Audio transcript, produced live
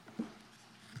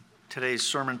Today's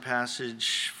sermon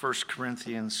passage, 1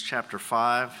 Corinthians chapter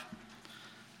 5.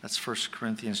 That's 1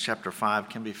 Corinthians chapter 5,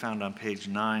 can be found on page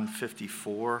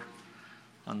 954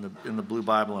 in the blue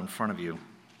Bible in front of you.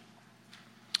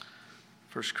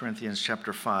 1 Corinthians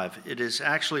chapter 5. It is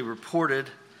actually reported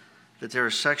that there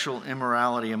is sexual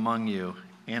immorality among you,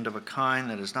 and of a kind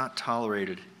that is not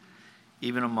tolerated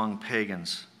even among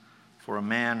pagans, for a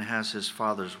man has his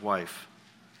father's wife.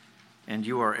 And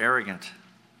you are arrogant.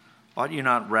 Ought you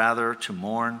not rather to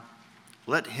mourn?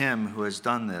 Let him who has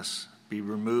done this be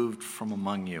removed from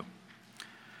among you.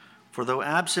 For though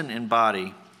absent in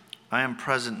body, I am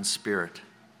present in spirit,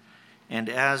 and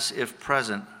as if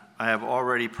present, I have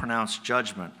already pronounced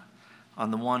judgment on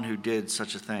the one who did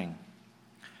such a thing.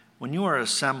 When you are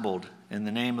assembled in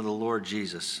the name of the Lord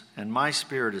Jesus, and my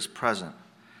spirit is present,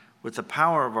 with the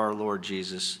power of our Lord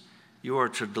Jesus, you are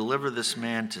to deliver this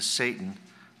man to Satan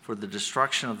for the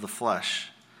destruction of the flesh,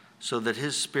 so that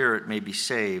his spirit may be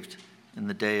saved in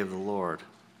the day of the Lord.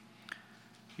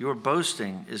 Your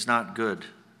boasting is not good.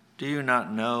 Do you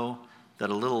not know that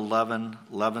a little leaven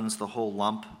leavens the whole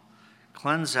lump?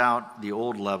 Cleanse out the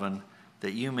old leaven,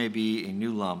 that you may be a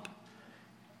new lump,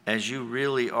 as you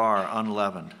really are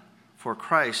unleavened. For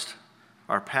Christ,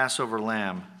 our Passover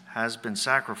lamb, has been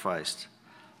sacrificed.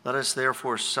 Let us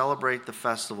therefore celebrate the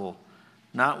festival,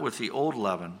 not with the old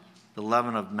leaven, the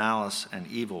leaven of malice and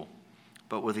evil,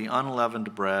 but with the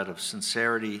unleavened bread of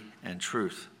sincerity and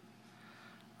truth.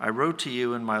 I wrote to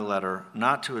you in my letter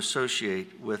not to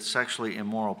associate with sexually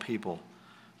immoral people,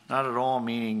 not at all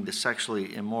meaning the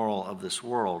sexually immoral of this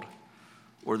world,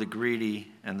 or the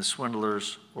greedy and the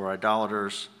swindlers or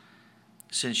idolaters,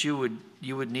 since you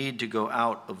would need to go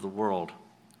out of the world.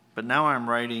 But now I am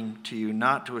writing to you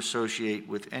not to associate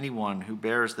with anyone who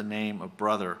bears the name of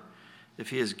brother, if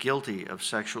he is guilty of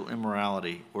sexual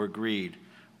immorality or greed,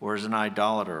 or is an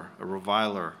idolater, a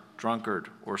reviler, drunkard,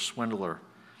 or swindler,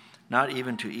 not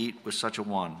even to eat with such a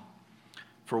one.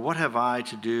 For what have I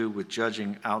to do with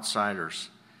judging outsiders?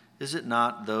 Is it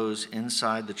not those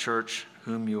inside the church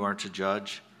whom you are to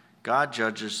judge? God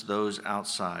judges those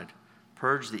outside.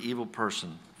 Purge the evil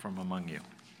person from among you.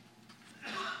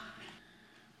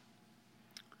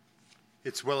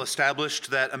 It's well established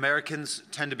that Americans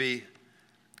tend to be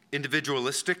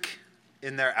individualistic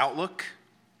in their outlook.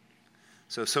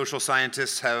 So social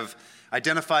scientists have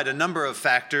identified a number of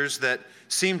factors that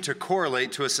seem to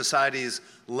correlate to a society's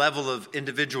level of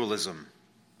individualism.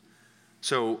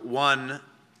 So one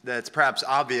that's perhaps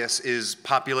obvious is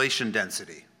population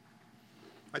density.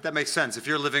 Right, that makes sense. If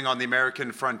you're living on the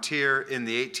American frontier in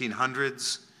the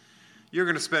 1800s, you're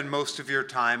going to spend most of your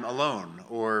time alone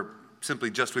or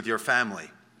simply just with your family.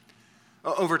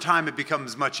 Over time, it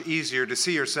becomes much easier to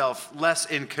see yourself less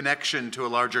in connection to a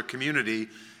larger community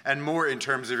and more in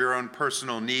terms of your own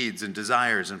personal needs and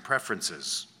desires and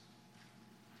preferences.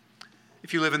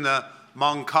 If you live in the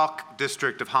Mong Kok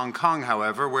district of Hong Kong,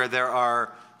 however, where there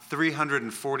are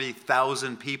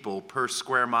 340,000 people per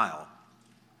square mile,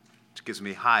 which gives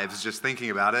me hives just thinking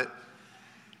about it,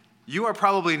 you are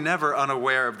probably never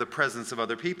unaware of the presence of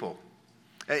other people.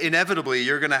 Inevitably,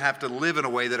 you're going to have to live in a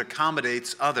way that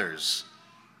accommodates others,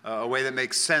 a way that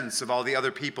makes sense of all the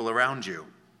other people around you.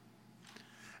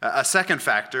 A second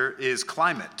factor is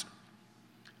climate.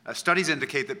 Studies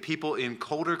indicate that people in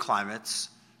colder climates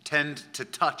tend to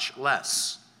touch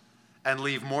less and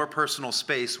leave more personal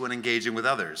space when engaging with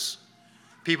others.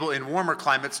 People in warmer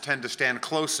climates tend to stand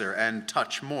closer and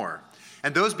touch more.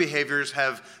 And those behaviors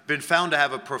have been found to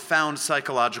have a profound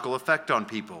psychological effect on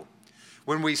people.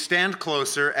 When we stand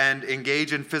closer and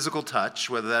engage in physical touch,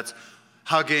 whether that's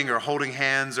hugging or holding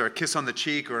hands or a kiss on the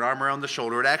cheek or an arm around the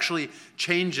shoulder, it actually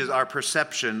changes our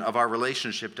perception of our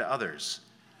relationship to others.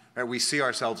 Right? We see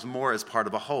ourselves more as part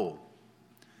of a whole.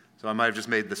 So I might have just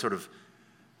made the sort of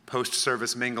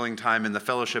post-service mingling time in the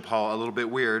fellowship hall a little bit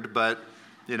weird, but,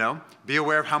 be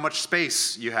aware of how much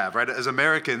space you have, right? As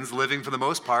Americans living for the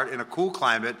most part in a cool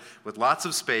climate with lots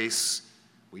of space,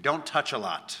 we don't touch a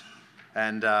lot.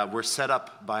 And we're set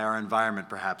up by our environment,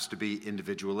 perhaps, to be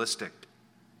individualistic.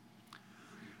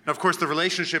 Now, of course, the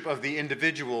relationship of the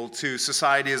individual to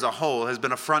society as a whole has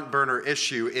been a front-burner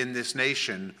issue in this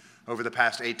nation over the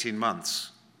past 18 months.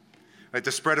 Right,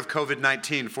 the spread of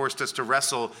COVID-19 forced us to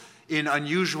wrestle in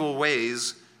unusual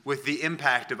ways with the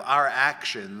impact of our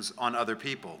actions on other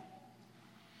people.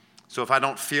 So if I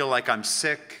don't feel like I'm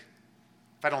sick,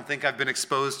 if I don't think I've been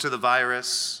exposed to the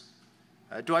virus,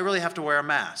 do I really have to wear a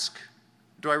mask?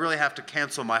 Do I really have to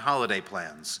cancel my holiday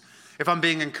plans? If I'm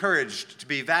being encouraged to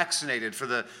be vaccinated for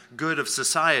the good of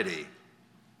society,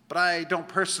 but I don't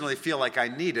personally feel like I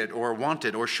need it or want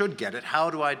it or should get it,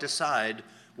 how do I decide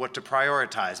what to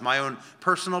prioritize, my own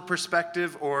personal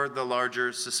perspective or the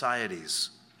larger society's.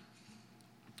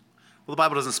 Well, the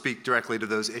Bible doesn't speak directly to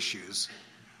those issues,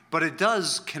 but it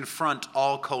does confront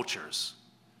all cultures,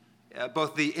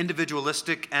 both the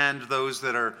individualistic and those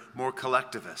that are more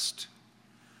collectivist.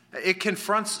 It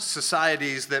confronts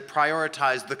societies that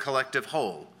prioritize the collective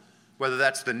whole, whether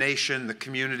that's the nation, the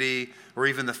community, or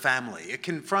even the family. It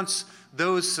confronts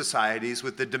those societies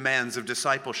with the demands of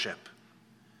discipleship.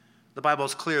 The Bible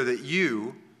is clear that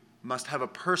you must have a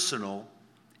personal,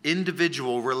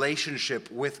 individual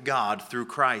relationship with God through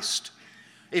Christ.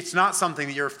 It's not something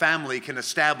that your family can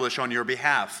establish on your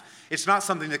behalf. It's not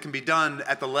something that can be done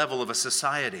at the level of a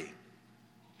society.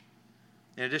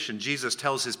 In addition, Jesus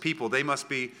tells his people they must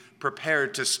be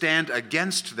prepared to stand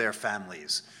against their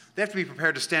families. They have to be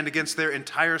prepared to stand against their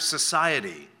entire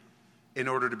society in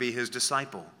order to be his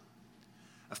disciple.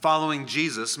 Following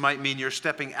Jesus might mean you're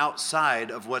stepping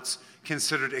outside of what's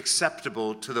considered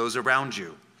acceptable to those around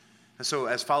you. And so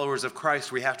as followers of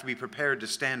Christ, we have to be prepared to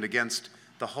stand against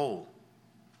the whole.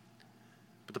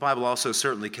 But the Bible also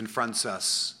certainly confronts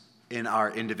us in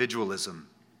our individualism,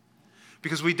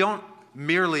 because we don't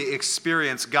merely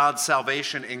experience God's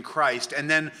salvation in Christ and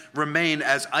then remain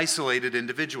as isolated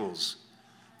individuals.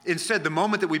 Instead, the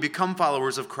moment that we become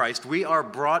followers of Christ, we are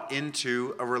brought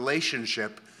into a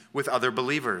relationship with other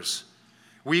believers.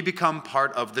 We become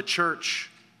part of the church,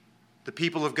 the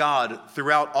people of God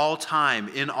throughout all time,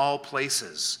 in all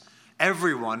places.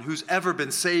 Everyone who's ever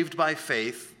been saved by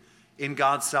faith in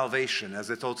God's salvation, as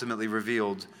it's ultimately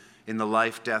revealed in the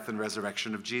life, death, and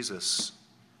resurrection of Jesus.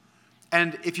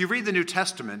 And if you read the New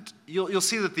Testament, you'll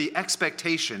see that the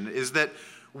expectation is that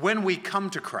when we come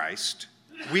to Christ,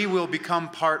 we will become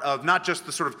part of not just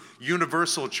the sort of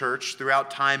universal church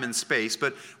throughout time and space,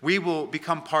 but we will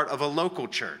become part of a local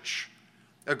church,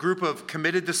 a group of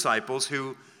committed disciples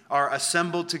who are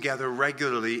assembled together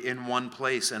regularly in one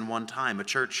place and one time, a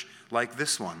church like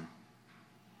this one.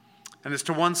 And it's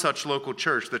to one such local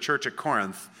church, the church at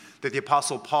Corinth, that the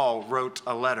Apostle Paul wrote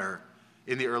a letter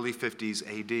in the early 50s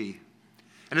AD.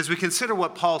 And as we consider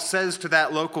what Paul says to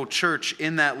that local church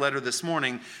in that letter this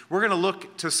morning, we're going to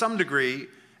look to some degree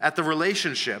at the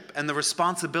relationship and the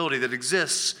responsibility that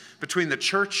exists between the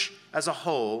church as a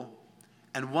whole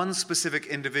and one specific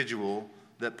individual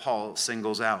that Paul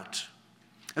singles out.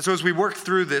 And so as we work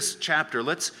through this chapter,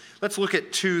 let's look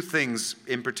at two things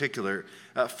in particular.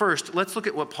 First, let's look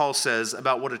at what Paul says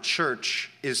about what a church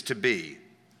is to be.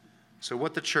 So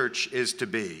what the church is to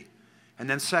be. And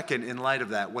then second, in light of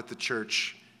that, what the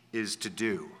church is to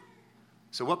do.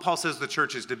 So what Paul says the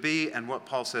church is to be and what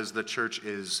Paul says the church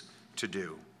is to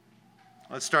do.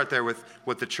 Let's start there with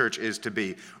what the church is to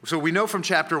be. So we know from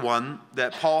chapter 1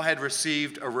 that Paul had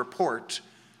received a report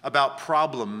about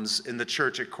problems in the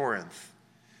church at Corinth.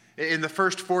 In the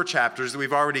first 4 chapters that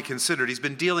we've already considered, he's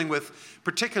been dealing with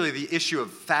particularly the issue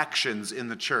of factions in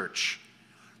the church.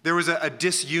 There was a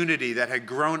disunity that had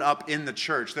grown up in the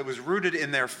church that was rooted in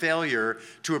their failure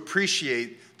to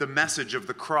appreciate the message of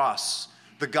the cross,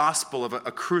 the gospel of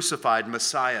a crucified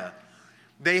Messiah.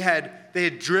 They had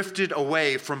drifted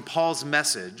away from Paul's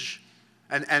message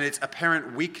and its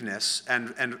apparent weakness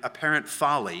and apparent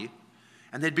folly,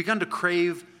 and they'd begun to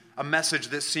crave a message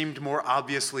that seemed more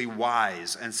obviously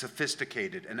wise and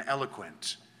sophisticated and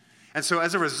eloquent. And so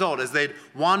as a result, as they'd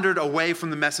wandered away from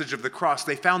the message of the cross,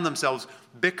 they found themselves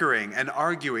bickering and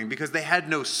arguing because they had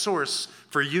no source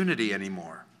for unity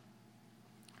anymore.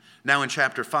 Now in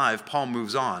chapter 5, Paul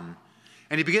moves on,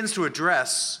 and he begins to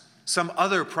address some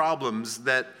other problems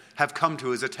that have come to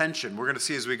his attention. We're going to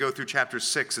see as we go through chapters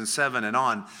 6 and 7 and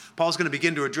on, Paul's going to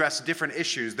begin to address different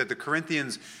issues that the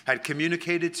Corinthians had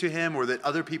communicated to him or that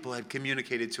other people had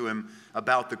communicated to him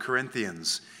about the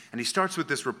Corinthians. And he starts with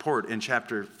this report in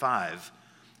chapter 5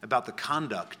 about the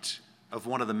conduct of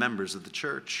one of the members of the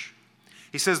church.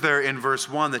 He says there in verse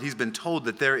 1 that he's been told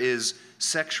that there is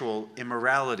sexual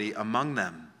immorality among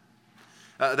them.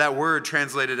 That word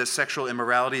translated as sexual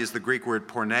immorality is the Greek word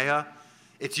porneia.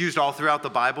 It's used all throughout the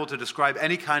Bible to describe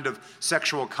any kind of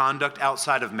sexual conduct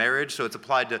outside of marriage. So it's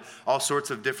applied to all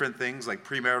sorts of different things like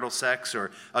premarital sex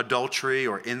or adultery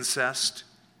or incest.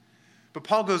 But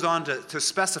Paul goes on to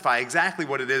specify exactly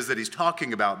what it is that he's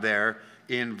talking about there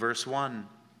in verse 1.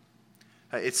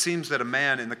 It seems that a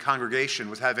man in the congregation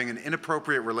was having an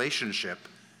inappropriate relationship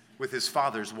with his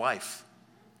father's wife.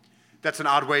 That's an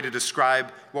odd way to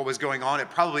describe what was going on.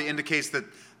 It probably indicates that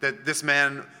this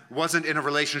man wasn't in a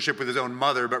relationship with his own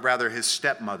mother, but rather his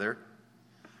stepmother.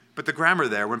 But the grammar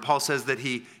there, when Paul says that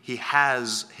he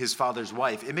has his father's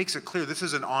wife, it makes it clear this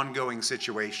is an ongoing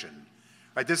situation.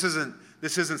 Right? This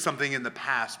isn't something in the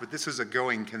past, but this is a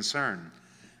going concern.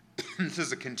 This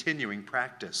is a continuing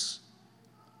practice.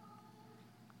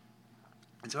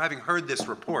 And so having heard this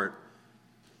report,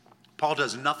 Paul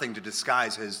does nothing to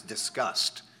disguise his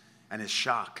disgust and his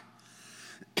shock.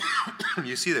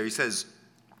 You see there, he says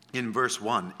in verse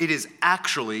 1, it is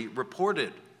actually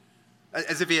reported.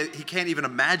 As if he can't even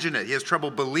imagine it. He has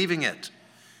trouble believing it.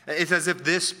 It's as if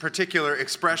this particular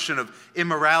expression of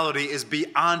immorality is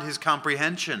beyond his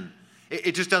comprehension.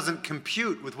 It just doesn't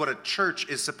compute with what a church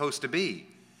is supposed to be.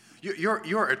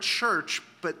 You're a church,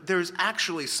 but there's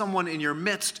actually someone in your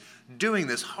midst doing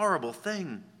this horrible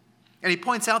thing. And he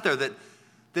points out there that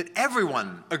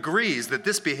everyone agrees that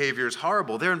this behavior is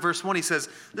horrible. There in verse 1 he says,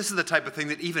 this is the type of thing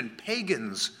that even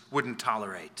pagans wouldn't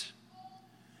tolerate.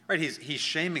 Right? He's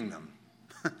shaming them.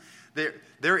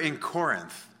 They're in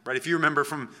Corinth. Right? If you remember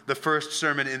from the first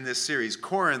sermon in this series,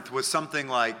 Corinth was something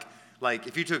like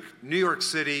if you took New York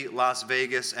City, Las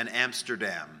Vegas, and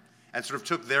Amsterdam and sort of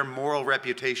took their moral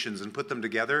reputations and put them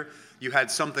together, you had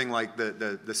something like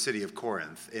the city of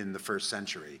Corinth in the first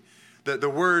century. The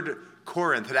word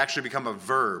Corinth had actually become a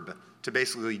verb to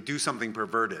basically do something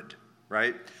perverted,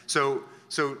 right? So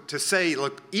to say,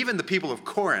 look, even the people of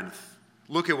Corinth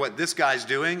look at what this guy's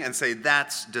doing and say,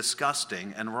 that's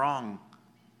disgusting and wrong.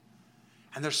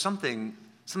 And there's something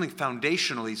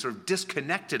foundationally sort of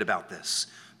disconnected about this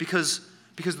because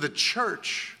the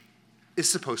church is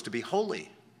supposed to be holy.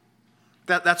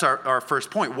 That's our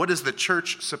first point. What is the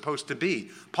church supposed to be?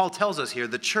 Paul tells us here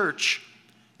the church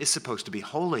is supposed to be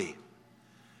holy.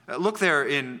 Look there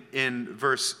in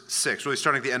verse 6, really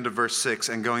starting at the end of verse 6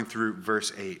 and going through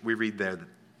verse 8. We read there.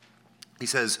 He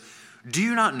says, do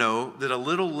you not know that a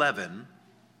little leaven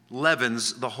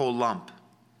leavens the whole lump?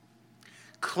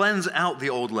 Cleanse out the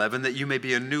old leaven that you may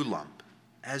be a new lump,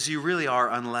 as you really are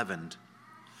unleavened.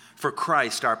 For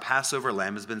Christ, our Passover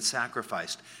lamb, has been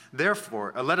sacrificed.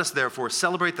 Therefore, let us therefore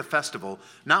celebrate the festival,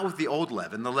 not with the old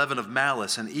leaven, the leaven of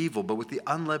malice and evil, but with the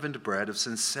unleavened bread of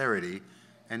sincerity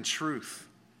and truth.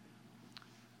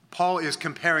 Paul is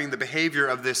comparing the behavior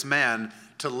of this man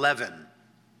to leaven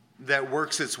that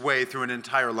works its way through an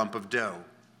entire lump of dough.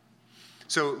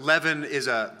 So leaven is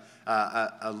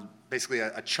basically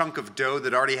a chunk of dough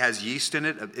that already has yeast in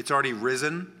it. It's already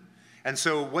risen. And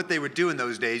so what they would do in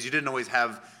those days, you didn't always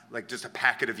have like just a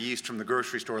packet of yeast from the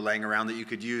grocery store laying around that you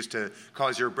could use to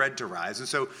cause your bread to rise. And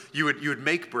so you would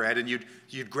make bread and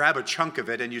you'd grab a chunk of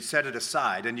it and you'd set it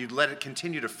aside and you'd let it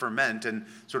continue to ferment and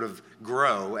sort of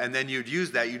grow. And then you'd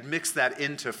use that, you'd mix that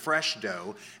into fresh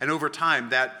dough. And over time,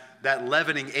 that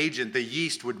leavening agent, the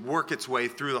yeast, would work its way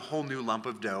through the whole new lump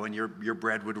of dough and your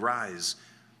bread would rise.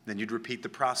 Then you'd repeat the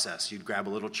process. You'd grab a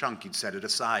little chunk, you'd set it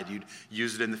aside, you'd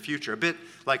use it in the future. A bit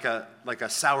like a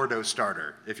sourdough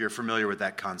starter, if you're familiar with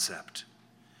that concept.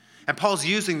 And Paul's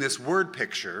using this word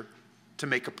picture to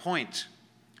make a point.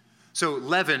 So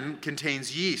leaven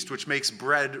contains yeast, which makes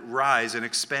bread rise and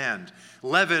expand.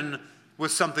 Leaven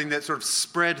was something that sort of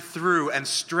spread through and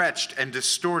stretched and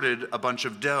distorted a bunch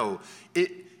of dough.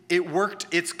 It worked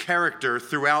its character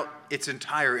throughout its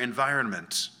entire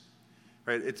environment.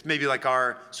 Right? It's maybe like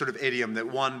our sort of idiom that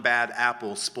one bad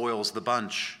apple spoils the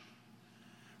bunch.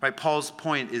 Right? Paul's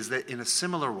point is that in a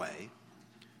similar way,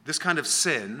 this kind of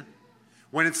sin,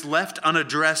 when it's left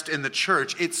unaddressed in the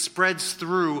church, it spreads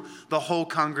through the whole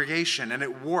congregation and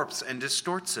it warps and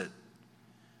distorts it.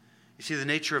 You see, the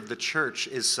nature of the church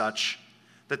is such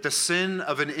that the sin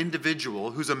of an individual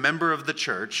who's a member of the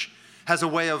church has a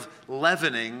way of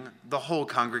leavening the whole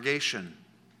congregation.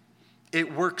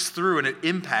 It works through and it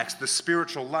impacts the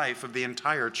spiritual life of the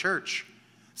entire church.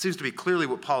 It seems to be clearly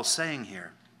what Paul's saying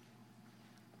here.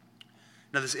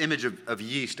 Now, this image of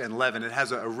yeast and leaven, it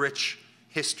has a rich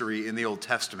history in the Old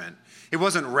Testament. It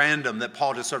wasn't random that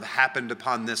Paul just sort of happened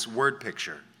upon this word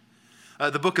picture.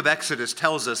 The book of Exodus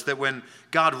tells us that when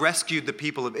God rescued the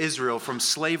people of Israel from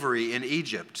slavery in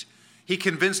Egypt, he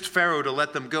convinced Pharaoh to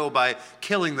let them go by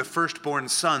killing the firstborn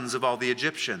sons of all the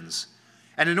Egyptians.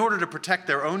 And in order to protect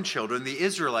their own children, the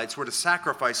Israelites were to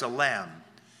sacrifice a lamb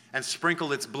and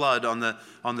sprinkle its blood on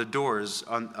the doors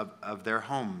of their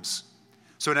homes.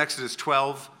 So in Exodus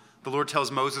 12, the Lord tells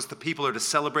Moses the people are to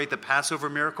celebrate the Passover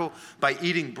miracle by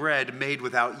eating bread made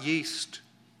without yeast.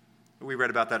 We read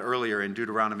about that earlier in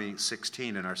Deuteronomy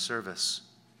 16 in our service.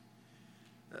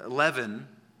 Leaven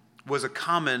was a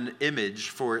common image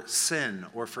for sin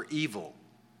or for evil.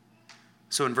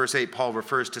 So in verse 8, Paul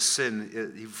refers to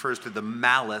sin, he refers to the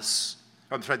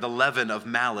leaven of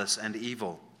malice and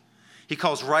evil. He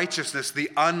calls righteousness the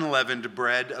unleavened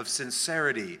bread of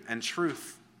sincerity and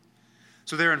truth.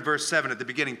 So there in verse 7 at the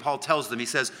beginning, Paul tells them, he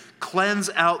says, cleanse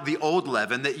out the old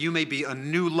leaven that you may be a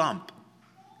new lump,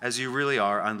 as you really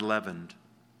are unleavened.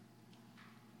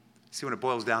 See, when it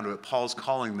boils down to it, Paul's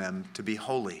calling them to be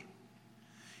holy.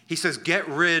 He says, get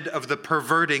rid of the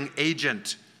perverting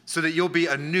agent so that you'll be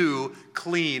a new,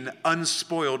 clean,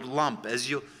 unspoiled lump,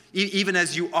 even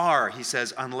as you are, he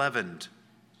says, unleavened.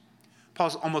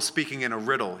 Paul's almost speaking in a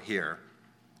riddle here.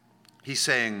 He's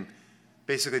saying,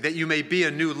 basically, that you may be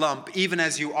a new lump, even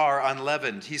as you are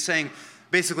unleavened. He's saying,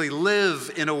 basically,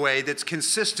 live in a way that's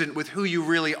consistent with who you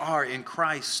really are in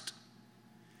Christ.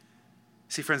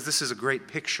 See, friends, this is a great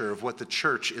picture of what the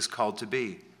church is called to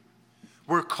be.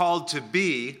 We're called to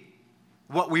be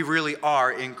what we really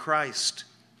are in Christ.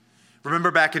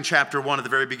 Remember back in chapter 1 at the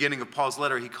very beginning of Paul's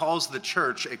letter, he calls the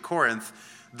church at Corinth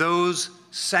those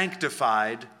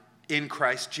sanctified in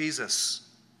Christ Jesus.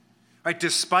 Right?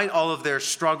 Despite all of their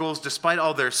struggles, despite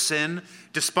all their sin,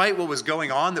 despite what was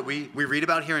going on that we read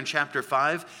about here in chapter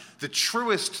 5, the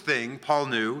truest thing Paul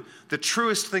knew, the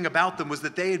truest thing about them was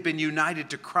that they had been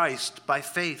united to Christ by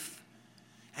faith.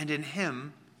 And in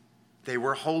him, they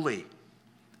were holy.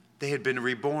 They had been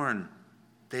reborn.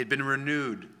 They had been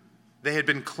renewed. They had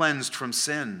been cleansed from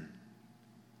sin.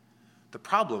 The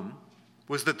problem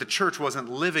was that the church wasn't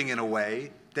living in a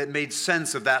way that made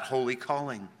sense of that holy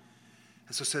calling.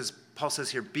 And so Paul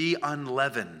says here, be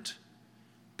unleavened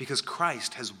because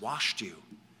Christ has washed you.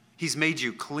 He's made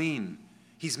you clean.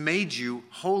 He's made you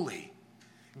holy.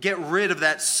 Get rid of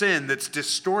that sin that's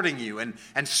distorting you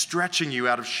and stretching you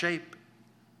out of shape.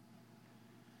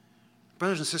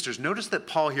 Brothers and sisters, notice that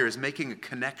Paul here is making a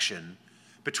connection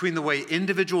between the way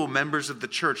individual members of the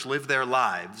church live their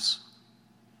lives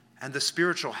and the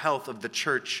spiritual health of the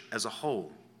church as a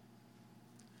whole.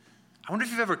 I wonder if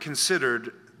you've ever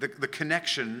considered the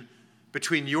connection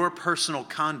between your personal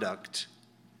conduct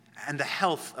and the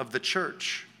health of the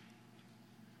church.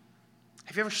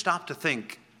 Have you ever stopped to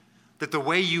think that the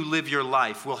way you live your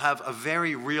life will have a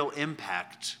very real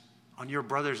impact on your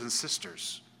brothers and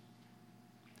sisters?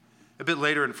 A bit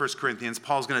later in 1 Corinthians,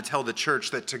 Paul's going to tell the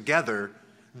church that together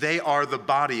they are the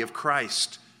body of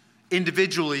Christ.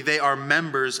 Individually, they are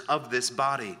members of this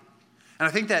body. And I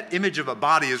think that image of a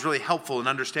body is really helpful in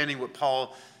understanding what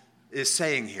Paul is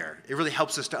saying here. It really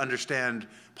helps us to understand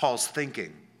Paul's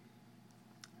thinking.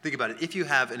 Think about it. If you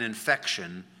have an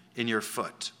infection in your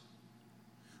foot,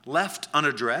 left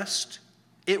unaddressed,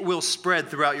 it will spread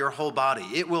throughout your whole body.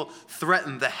 It will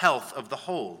threaten the health of the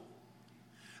whole.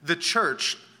 The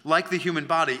church, like the human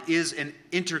body, is an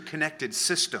interconnected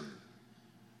system.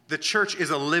 The church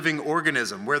is a living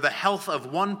organism where the health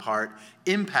of one part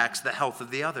impacts the health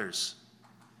of the others.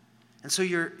 And so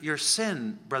your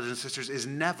sin, brothers and sisters, is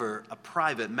never a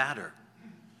private matter.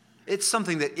 It's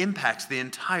something that impacts the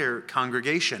entire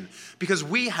congregation because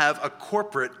we have a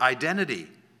corporate identity.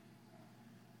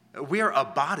 We are a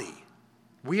body.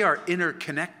 We are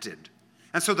interconnected.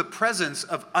 And so the presence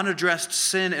of unaddressed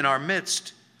sin in our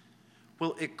midst,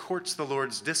 well, it courts the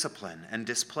Lord's discipline and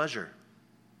displeasure.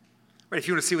 Right, if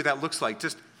you want to see what that looks like,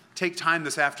 just take time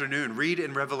this afternoon, read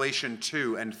in Revelation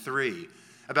 2 and 3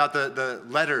 about the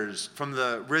letters from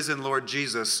the risen Lord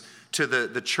Jesus to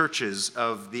the churches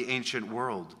of the ancient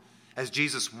world, as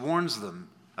Jesus warns them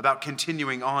about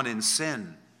continuing on in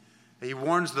sin. He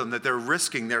warns them that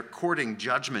they're courting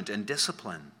judgment and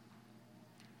discipline.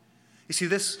 You see,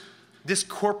 this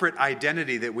corporate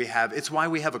identity that we have, it's why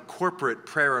we have a corporate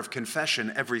prayer of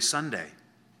confession every Sunday.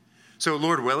 So,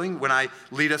 Lord willing, when I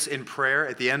lead us in prayer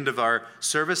at the end of our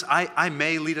service, I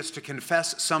may lead us to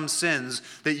confess some sins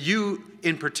that you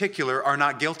in particular are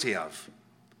not guilty of.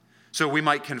 So we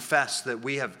might confess that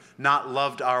we have not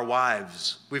loved our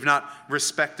wives, we've not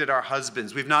respected our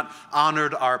husbands, we've not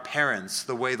honored our parents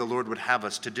the way the Lord would have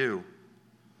us to do.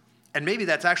 And maybe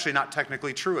that's actually not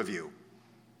technically true of you.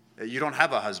 You don't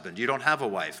have a husband, you don't have a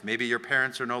wife, maybe your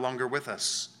parents are no longer with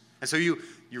us. And so you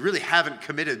really haven't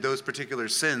committed those particular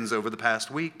sins over the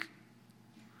past week.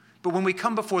 But when we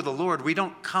come before the Lord, we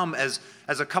don't come as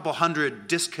a couple hundred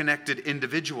disconnected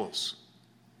individuals.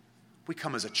 We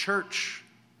come as a church.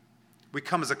 We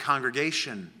come as a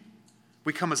congregation.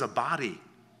 We come as a body.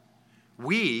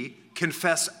 We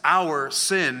confess our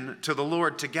sin to the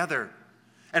Lord together.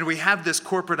 And we have this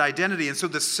corporate identity. And so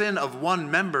the sin of one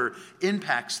member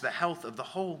impacts the health of the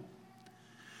whole.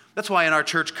 That's why in our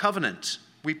church covenant,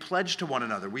 we pledge to one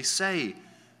another. We say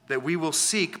that we will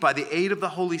seek, by the aid of the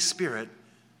Holy Spirit,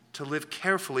 to live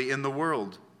carefully in the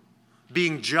world,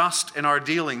 being just in our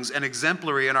dealings and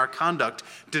exemplary in our conduct,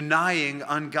 denying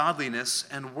ungodliness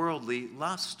and worldly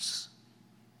lusts.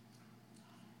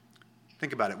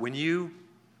 Think about it. When you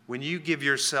give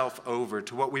yourself over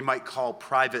to what we might call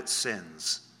private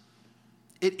sins,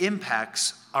 it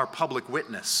impacts our public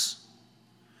witness.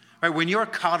 Right? When you're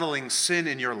coddling sin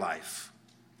in your life,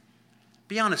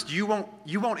 be honest, you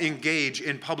won't engage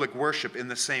in public worship in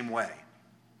the same way.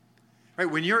 Right?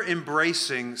 When you're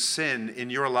embracing sin in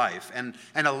your life and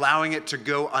allowing it to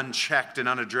go unchecked and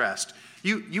unaddressed,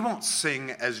 you won't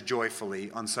sing as joyfully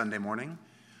on Sunday morning.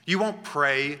 You won't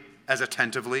pray as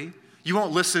attentively. You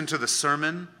won't listen to the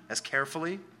sermon as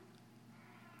carefully.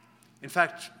 In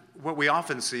fact, what we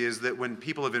often see is that when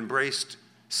people have embraced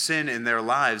sin in their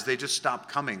lives, they just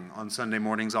stop coming on Sunday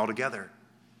mornings altogether.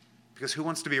 Because who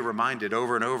wants to be reminded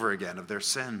over and over again of their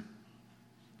sin?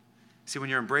 See,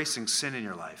 when you're embracing sin in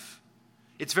your life,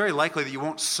 it's very likely that you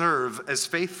won't serve as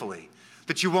faithfully,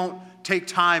 that you won't take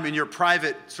time in your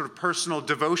private sort of personal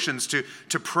devotions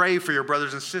to pray for your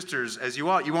brothers and sisters as you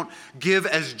ought. You won't give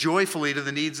as joyfully to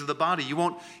the needs of the body. You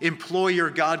won't employ your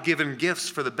God-given gifts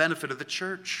for the benefit of the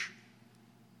church.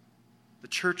 The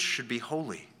church should be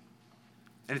holy,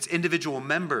 and its individual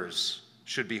members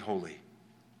should be holy.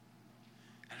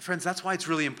 And friends, that's why it's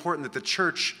really important that the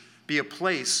church be a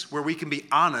place where we can be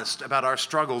honest about our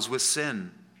struggles with sin.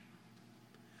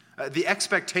 The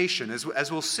expectation,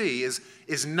 as we'll see,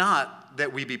 is not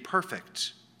that we be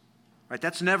perfect. Right?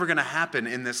 That's never going to happen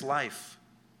in this life.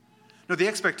 No, the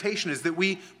expectation is that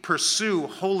we pursue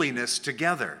holiness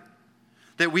together,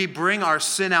 that we bring our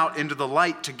sin out into the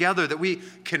light together, that we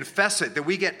confess it, that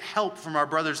we get help from our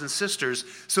brothers and sisters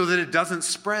so that it doesn't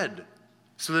spread,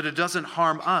 so that it doesn't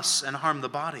harm us and harm the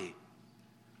body.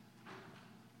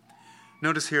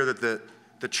 Notice here that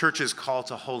the church's call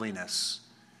to holiness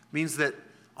means that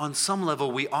on some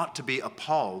level, we ought to be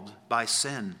appalled by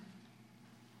sin.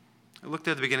 Look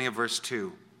there at the beginning of verse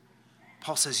 2.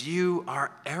 Paul says, "You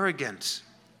are arrogant.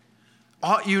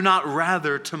 Ought you not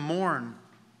rather to mourn?"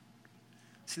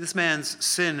 See, this man's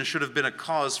sin should have been a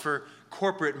cause for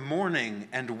corporate mourning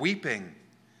and weeping.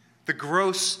 The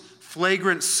gross,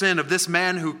 flagrant sin of this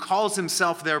man who calls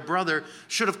himself their brother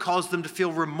should have caused them to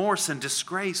feel remorse and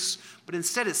disgrace. But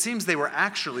instead, it seems they were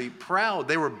actually proud.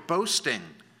 They were boasting.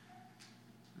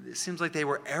 It seems like they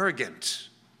were arrogant.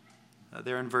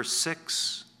 There in verse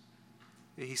 6,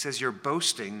 he says, "Your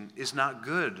boasting is not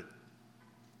good."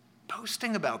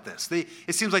 Boasting about this.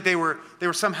 It seems like they were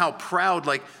somehow proud,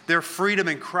 like their freedom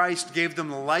in Christ gave them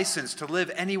the license to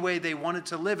live any way they wanted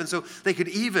to live. And so they could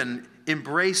even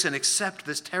embrace and accept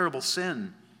this terrible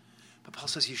sin. But Paul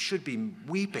says you should be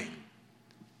weeping.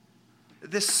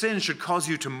 This sin should cause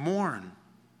you to mourn.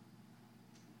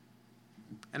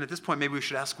 And at this point, maybe we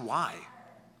should ask why.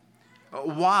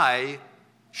 Why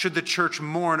should the church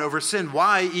mourn over sin?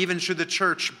 Why even should the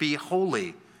church be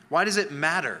holy? Why does it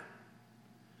matter?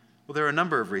 Well, there are a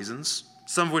number of reasons,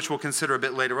 some of which we'll consider a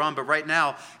bit later on. But right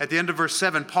now, at the end of verse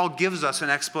 7, Paul gives us an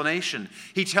explanation.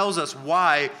 He tells us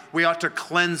why we ought to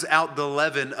cleanse out the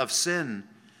leaven of sin.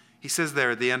 He says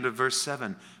there at the end of verse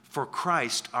 7, "For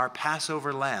Christ, our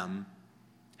Passover lamb,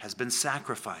 has been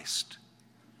sacrificed."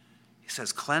 He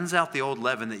says, "Cleanse out the old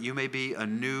leaven that you may be a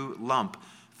new lump.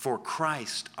 For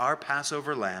Christ, our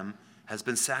Passover lamb, has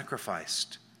been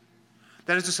sacrificed."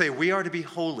 That is to say, we are to be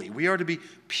holy. We are to be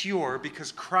pure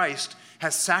because Christ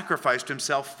has sacrificed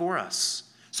himself for us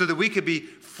so that we could be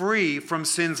free from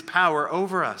sin's power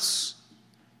over us.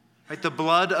 Right? The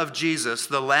blood of Jesus,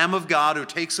 the Lamb of God who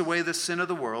takes away the sin of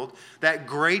the world, that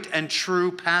great and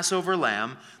true Passover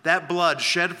lamb, that blood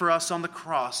shed for us on the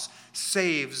cross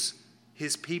saves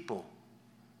his people.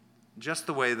 Just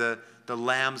the way the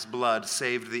lamb's blood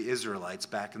saved the Israelites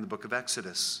back in the book of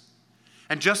Exodus.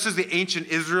 And just as the ancient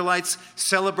Israelites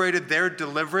celebrated their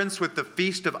deliverance with the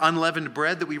Feast of Unleavened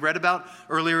Bread that we read about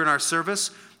earlier in our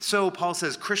service, so Paul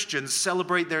says Christians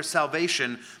celebrate their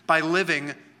salvation by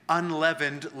living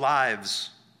unleavened lives.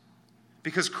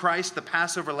 Because Christ, the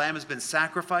Passover lamb, has been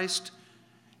sacrificed,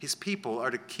 his people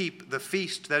are to keep the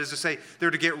feast. That is to say, they're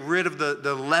to get rid of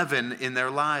the leaven in their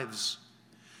lives.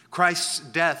 Christ's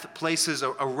death places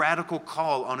a radical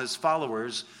call on his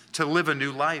followers to live a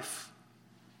new life,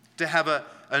 to have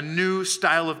a new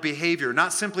style of behavior,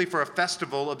 not simply for a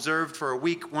festival observed for a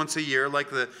week once a year like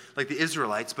the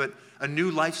Israelites, but a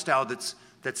new lifestyle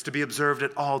that's to be observed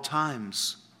at all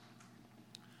times.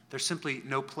 There's simply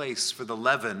no place for the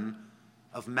leaven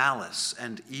of malice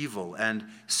and evil and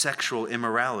sexual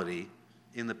immorality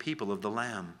in the people of the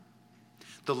Lamb.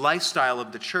 The lifestyle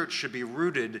of the church should be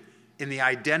rooted in the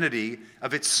identity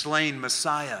of its slain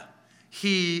Messiah.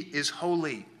 He is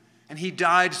holy, and he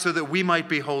died so that we might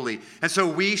be holy. And so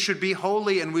we should be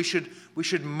holy, and we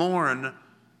should mourn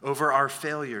over our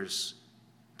failures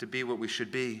to be what we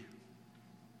should be.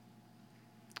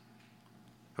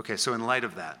 Okay, so in light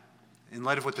of that, in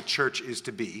light of what the church is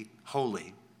to be,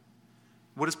 holy,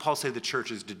 what does Paul say the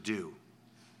church is to do?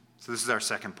 So this is our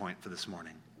second point for this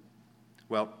morning.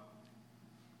 Well,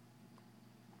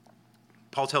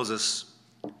 Paul tells us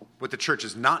what the church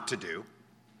is not to do.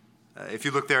 If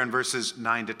you look there in verses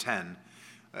 9 to 10,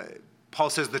 Paul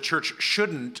says the church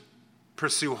shouldn't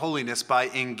pursue holiness by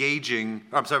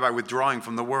withdrawing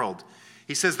from the world.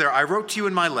 He says there, I wrote to you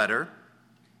in my letter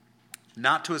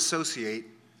not to associate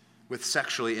with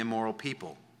sexually immoral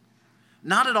people.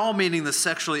 Not at all meaning the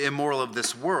sexually immoral of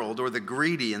this world or the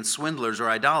greedy and swindlers or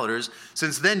idolaters,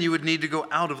 since then you would need to go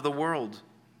out of the world.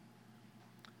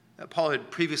 Paul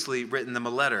had previously written them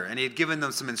a letter, and he had given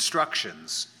them some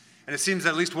instructions. And it seems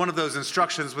that at least one of those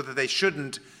instructions was that they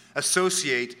shouldn't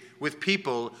associate with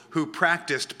people who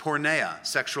practiced porneia,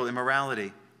 sexual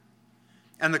immorality.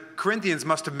 And the Corinthians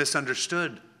must have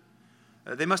misunderstood.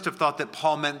 They must have thought that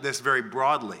Paul meant this very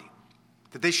broadly,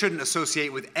 that they shouldn't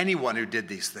associate with anyone who did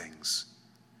these things.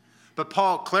 But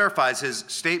Paul clarifies his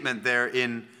statement there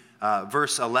in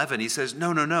verse 11. He says,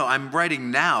 no, I'm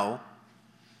writing now,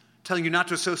 telling you not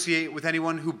to associate with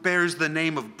anyone who bears the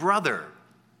name of brother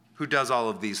who does all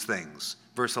of these things.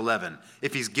 Verse 11,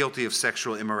 if he's guilty of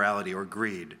sexual immorality or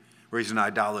greed, or he's an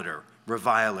idolater,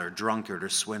 reviler, drunkard, or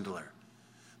swindler.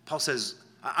 Paul says,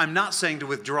 I'm not saying to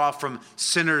withdraw from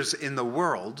sinners in the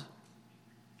world.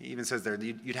 He even says there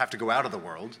you'd have to go out of the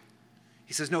world.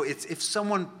 He says, no, it's if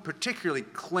someone particularly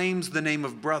claims the name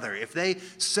of brother, if they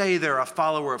say they're a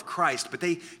follower of Christ, but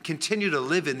they continue to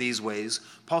live in these ways,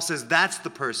 Paul says that's the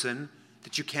person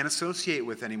that you can't associate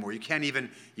with anymore. You can't even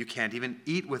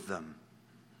eat with them.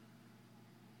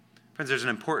 Friends, there's an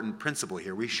important principle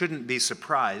here. We shouldn't be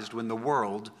surprised when the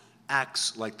world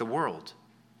acts like the world.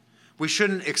 We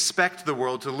shouldn't expect the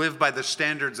world to live by the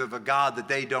standards of a God that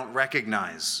they don't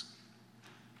recognize.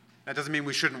 That doesn't mean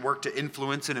we shouldn't work to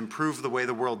influence and improve the way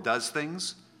the world does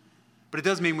things, but it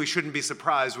does mean we shouldn't be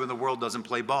surprised when the world doesn't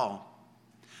play ball.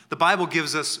 The Bible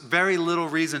gives us very little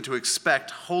reason to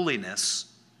expect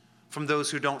holiness from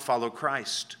those who don't follow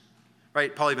Christ.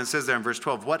 Right? Paul even says there in verse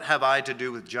 12, what have I to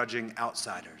do with judging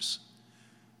outsiders?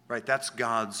 Right? That's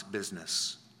God's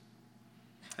business.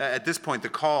 At this point, the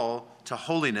call to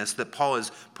holiness that Paul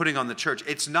is putting on the church,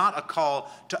 it's not a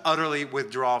call to utterly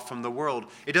withdraw from the world.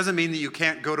 It doesn't mean that you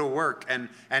can't go to work and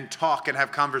talk and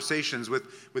have conversations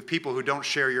with people who don't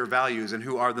share your values and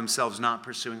who are themselves not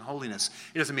pursuing holiness.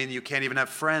 It doesn't mean that you can't even have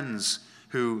friends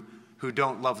who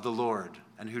don't love the Lord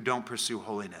and who don't pursue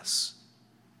holiness.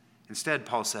 Instead,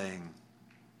 Paul's saying,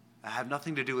 I have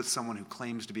nothing to do with someone who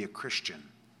claims to be a Christian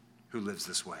who lives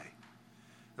this way.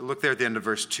 Look there at the end of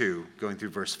verse 2, going through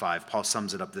verse 5. Paul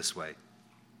sums it up this way.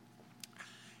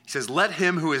 He says, let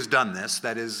him who has done this,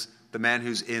 that is, the man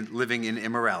who's living in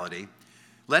immorality,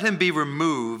 let him be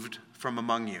removed from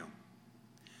among you.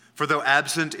 For though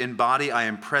absent in body, I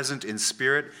am present in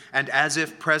spirit, and as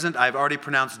if present, I have already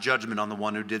pronounced judgment on the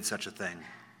one who did such a thing.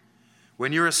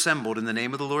 When you're assembled in the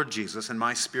name of the Lord Jesus, and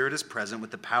my spirit is present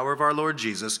with the power of our Lord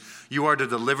Jesus, you are to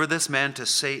deliver this man to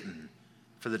Satan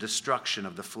for the destruction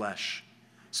of the flesh,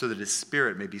 so that his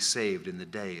spirit may be saved in the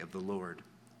day of the Lord.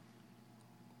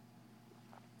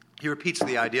 He repeats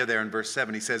the idea there in verse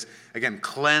 7. He says, again,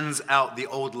 cleanse out the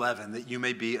old leaven that you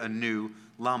may be a new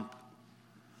lump.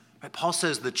 Right? Paul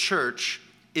says the church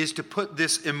is to put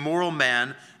this immoral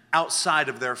man outside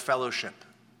of their fellowship,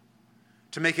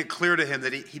 to make it clear to him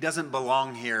that he doesn't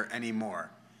belong here anymore.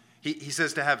 He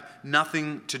says to have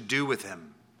nothing to do with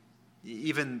him,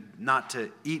 even not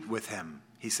to eat with him,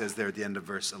 he says there at the end of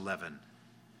verse 11.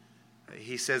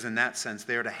 He says in that sense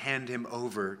they are to hand him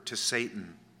over to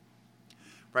Satan.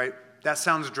 Right? That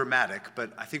sounds dramatic,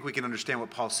 but I think we can understand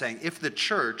what Paul's saying. If the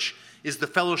church is the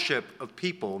fellowship of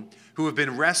people who have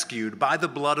been rescued by the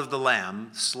blood of the Lamb,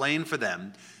 slain for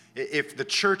them, if the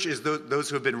church is those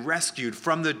who have been rescued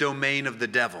from the domain of the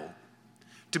devil,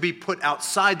 to be put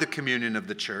outside the communion of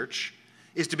the church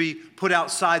is to be put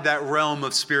outside that realm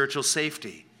of spiritual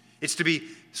safety. It's to be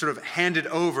sort of handed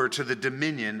over to the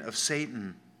dominion of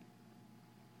Satan.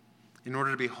 In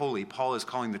order to be holy, Paul is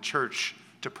calling the church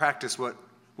to practice what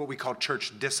we call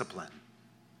church discipline.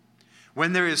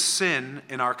 When there is sin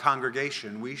in our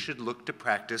congregation, we should look to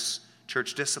practice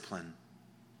church discipline.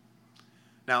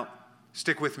 Now,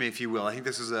 stick with me if you will. I think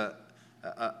this is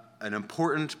an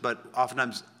important but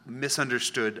oftentimes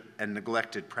misunderstood and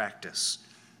neglected practice.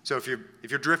 So if you're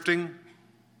drifting,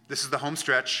 this is the home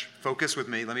stretch. Focus with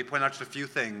me. Let me point out just a few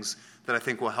things that I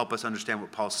think will help us understand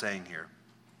what Paul's saying here.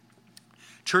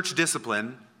 Church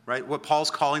discipline, right? What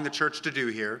Paul's calling the church to do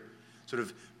here, sort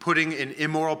of putting an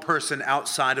immoral person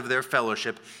outside of their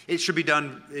fellowship, it should be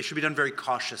done very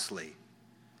cautiously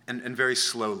and very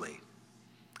slowly.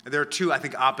 There are two, I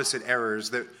think, opposite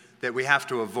errors that we have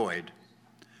to avoid.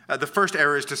 The first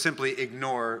error is to simply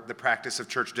ignore the practice of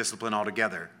church discipline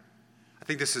altogether. I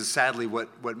think this is sadly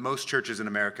what most churches in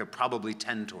America probably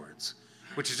tend towards,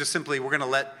 which is just simply we're going to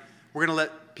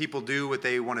let people do what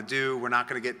they want to do. We're not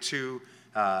going to get too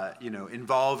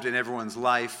involved in everyone's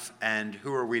life, and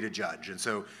who are we to judge? And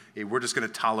so we're just going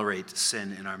to tolerate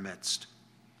sin in our midst.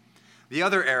 The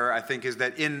other error, I think, is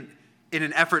that in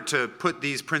an effort to put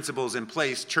these principles in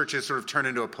place, churches sort of turn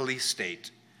into a police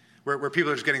state where people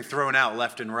are just getting thrown out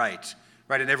left and right,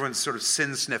 and everyone's sort of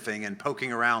sin-sniffing and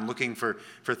poking around, looking for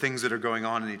things that are going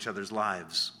on in each other's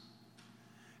lives.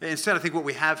 Instead, I think what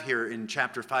we have here in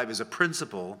chapter 5 is a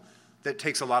principle that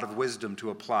takes a lot of wisdom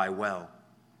to apply well.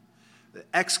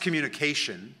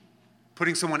 Excommunication,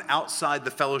 putting someone outside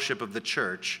the fellowship of the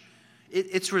church,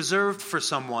 it's reserved for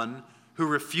someone who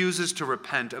refuses to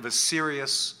repent of a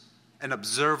serious and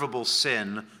observable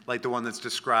sin like the one that's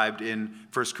described in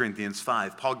 1 Corinthians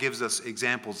 5. Paul gives us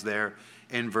examples there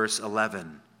in verse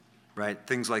 11, right?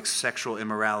 Things like sexual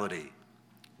immorality,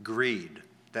 greed,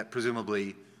 that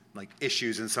presumably like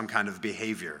issues in some kind of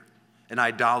behavior, an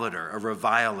idolater, a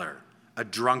reviler, a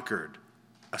drunkard,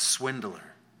 a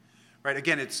swindler, right?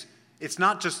 Again, it's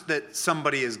not just that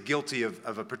somebody is guilty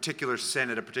of a particular sin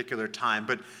at a particular time,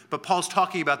 but Paul's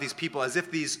talking about these people as if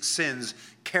these sins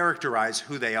characterize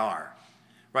who they are,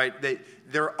 right?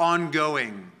 They're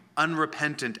ongoing,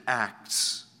 unrepentant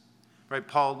acts, right?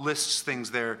 Paul lists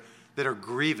things there that are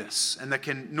grievous and that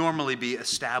can normally be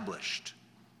established.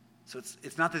 So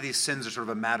it's not that these sins are sort of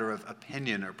a matter of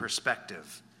opinion or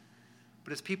perspective,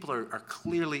 but as people are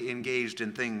clearly engaged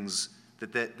in things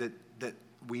that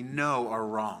we know are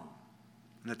wrong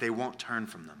and that they won't turn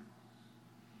from them.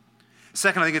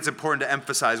 Second, I think it's important to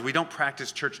emphasize we don't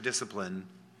practice church discipline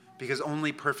because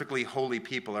only perfectly holy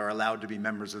people are allowed to be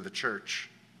members of the church,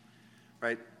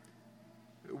 right?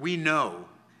 We know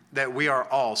that we are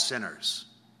all sinners,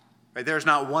 right? There's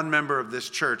not one member of this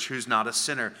church who's not a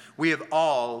sinner. We have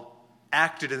all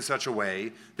acted in such a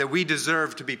way that we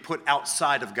deserve to be put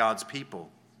outside of God's people.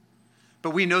 But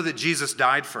we know that Jesus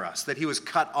died for us, that he was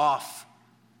cut off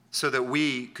so that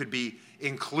we could be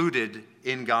included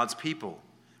in God's people.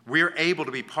 We're able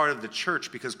to be part of the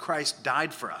church because Christ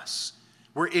died for us.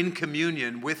 We're in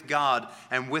communion with God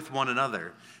and with one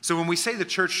another. So when we say the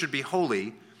church should be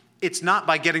holy, it's not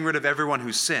by getting rid of everyone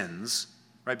who sins,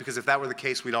 right? Because if that were the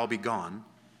case, we'd all be gone.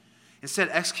 Instead,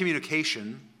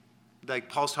 excommunication, like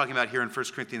Paul's talking about here in 1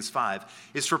 Corinthians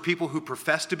 5, is for people who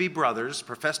profess to be brothers,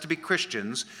 profess to be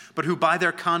Christians, but who by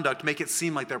their conduct make it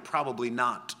seem like they're probably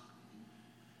not.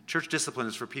 Church discipline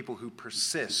is for people who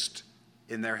persist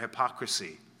in their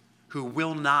hypocrisy, who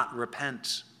will not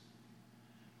repent.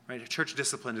 Right? Church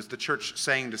discipline is the church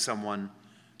saying to someone,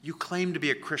 you claim to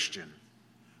be a Christian,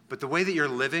 but the way that you're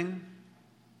living,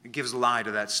 it gives lie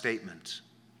to that statement.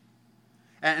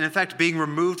 And in fact, being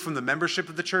removed from the membership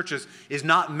of the churches is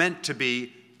not meant to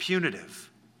be punitive.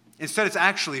 Instead, it's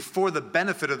actually for the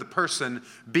benefit of the person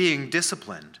being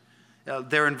disciplined.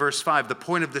 There in verse 5, the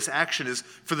point of this action is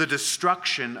for the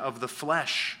destruction of the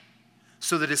flesh,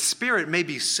 so that his spirit may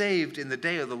be saved in the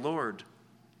day of the Lord.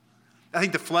 I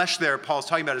think the flesh there Paul's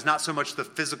talking about is not so much the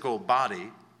physical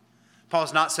body.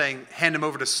 Paul's not saying hand him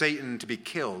over to Satan to be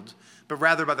killed, but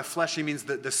rather by the flesh he means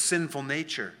the sinful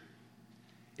nature.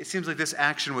 It seems like this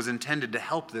action was intended to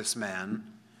help this man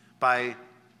by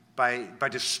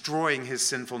destroying his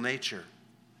sinful nature.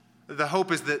 The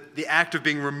hope is that the act of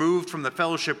being removed from the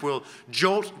fellowship will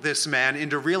jolt this man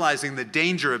into realizing the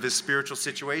danger of his spiritual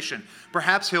situation.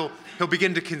 Perhaps he'll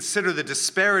begin to consider the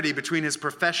disparity between his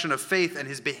profession of faith and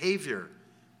his behavior,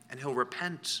 and he'll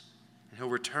repent and he'll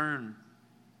return.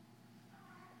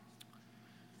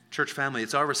 Church family,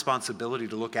 it's our responsibility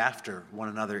to look after one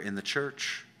another in the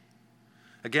church.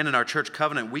 Again, in our church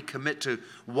covenant, we commit to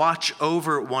watch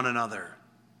over one another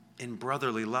in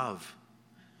brotherly love.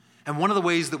 And one of the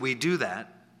ways that we do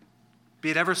that, be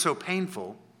it ever so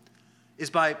painful, is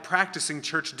by practicing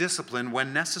church discipline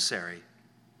when necessary.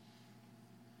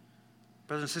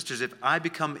 Brothers and sisters, if I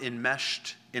become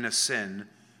enmeshed in a sin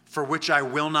for which I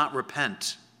will not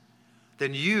repent,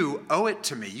 then you owe it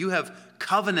to me. You have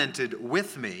covenanted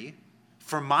with me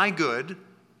for my good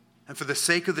and for the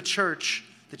sake of the church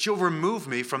that you'll remove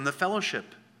me from the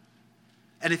fellowship.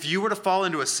 And if you were to fall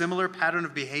into a similar pattern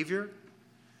of behavior,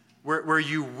 where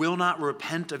you will not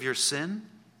repent of your sin,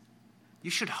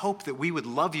 you should hope that we would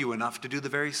love you enough to do the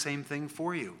very same thing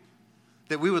for you.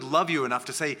 That we would love you enough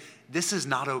to say, this is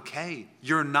not okay.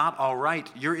 You're not all right.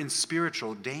 You're in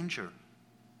spiritual danger.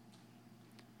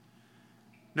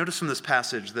 Notice from this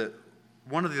passage that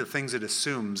one of the things it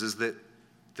assumes is that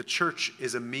the church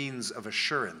is a means of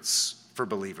assurance for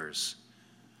believers.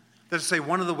 That is to say,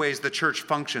 one of the ways the church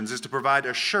functions is to provide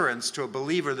assurance to a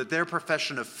believer that their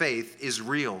profession of faith is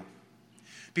real,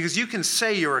 Because you can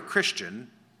say you're a Christian,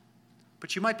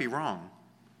 but you might be wrong.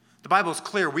 The Bible is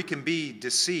clear we can be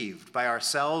deceived by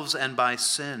ourselves and by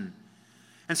sin.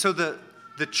 And so the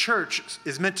church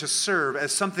is meant to serve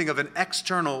as something of an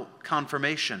external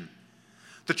confirmation.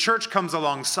 The church comes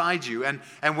alongside you, and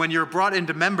when you're brought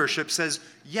into membership, says,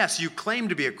 yes, you claim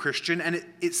to be a Christian, and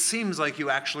it seems like you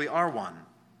actually are one.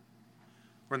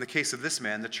 Or in the case of this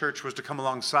man, the church was to come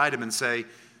alongside him and say,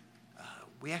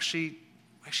 we actually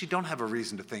don't have a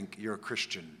reason to think you're a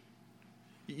Christian.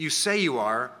 You say you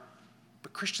are,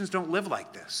 but Christians don't live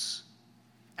like this.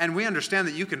 And we understand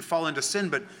that you can fall into sin,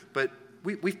 but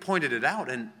we've pointed it out,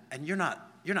 and you're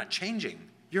not changing.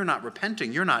 You're not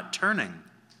repenting. You're not turning.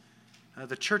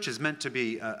 The church is meant to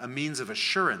be a means of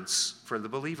assurance for the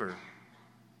believer.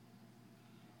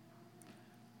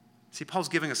 See, Paul's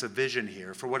giving us a vision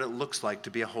here for what it looks like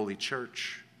to be a holy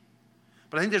church.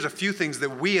 But I think there's a few things that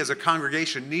we as a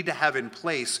congregation need to have in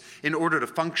place in order to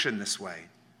function this way.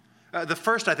 The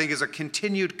first, I think, is a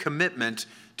continued commitment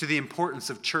to the importance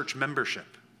of church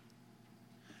membership.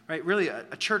 Right? Really,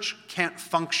 a church can't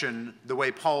function the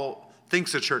way Paul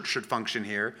thinks a church should function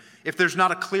here if there's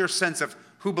not a clear sense of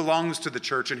who belongs to the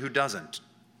church and who doesn't.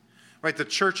 Right? The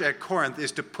church at Corinth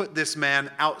is to put this man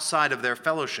outside of their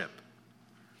fellowship.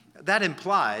 That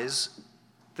implies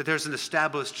that there's an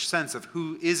established sense of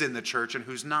who is in the church and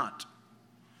who's not.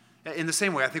 In the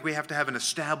same way, I think we have to have an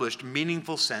established,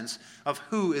 meaningful sense of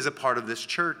who is a part of this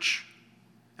church.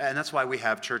 And that's why we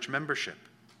have church membership.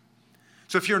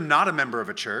 So if you're not a member of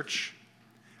a church,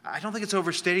 I don't think it's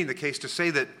overstating the case to say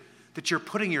that you're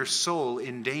putting your soul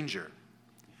in danger,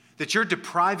 that you're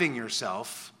depriving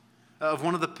yourself of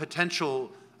one of the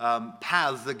potential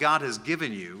paths that God has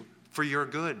given you for your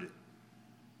good,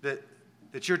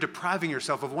 that you're depriving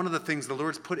yourself of one of the things the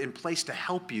Lord's put in place to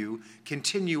help you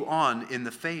continue on in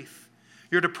the faith.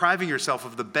 You're depriving yourself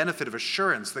of the benefit of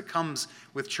assurance that comes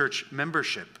with church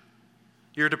membership.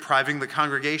 You're depriving the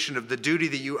congregation of the duty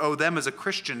that you owe them as a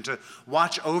Christian to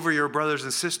watch over your brothers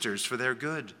and sisters for their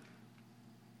good.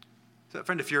 So,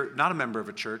 friend, if you're not a member of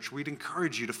a church, we'd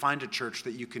encourage you to find a church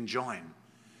that you can join,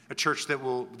 a church that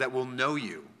will know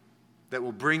you, that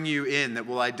will bring you in, that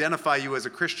will identify you as a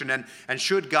Christian, and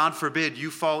should, God forbid,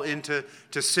 you fall into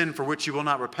sin for which you will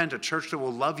not repent, a church that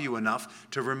will love you enough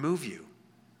to remove you.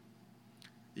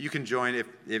 You can join,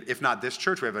 if not this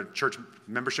church, we have a church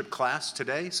membership class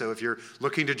today, so if you're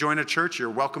looking to join a church, you're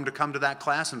welcome to come to that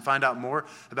class and find out more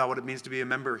about what it means to be a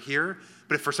member here.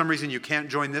 But if for some reason you can't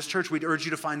join this church, we'd urge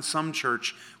you to find some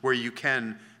church where you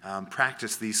can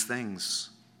practice these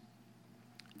things.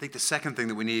 I think the second thing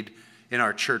that we need in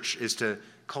our church is to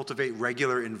cultivate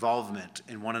regular involvement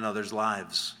in one another's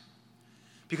lives.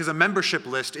 Because a membership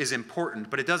list is important,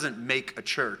 but it doesn't make a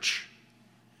church.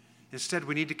 Instead,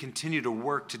 we need to continue to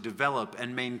work to develop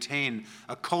and maintain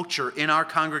a culture in our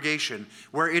congregation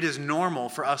where it is normal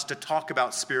for us to talk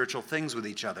about spiritual things with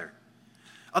each other.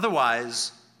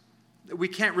 Otherwise, we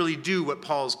can't really do what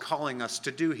Paul's calling us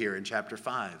to do here in chapter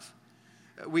 5.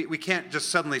 We can't just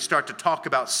suddenly start to talk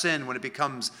about sin when it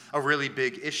becomes a really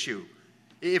big issue.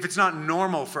 If it's not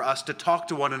normal for us to talk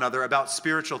to one another about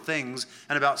spiritual things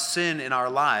and about sin in our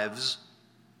lives,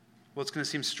 well, it's going to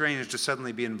seem strange to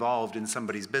suddenly be involved in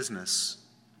somebody's business.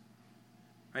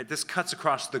 Right? This cuts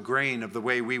across the grain of the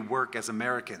way we work as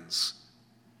Americans,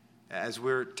 as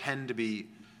we tend to be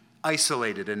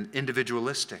isolated and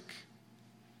individualistic.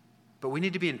 But we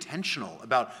need to be intentional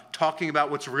about talking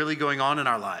about what's really going on in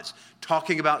our lives,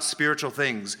 talking about spiritual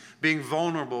things, being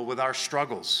vulnerable with our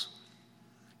struggles.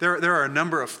 There are a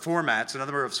number of formats, a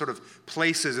number of sort of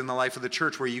places in the life of the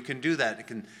church where you can do that. It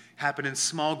can happen in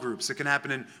small groups. It can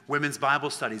happen in women's Bible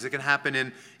studies. It can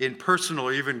happen in personal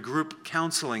or even group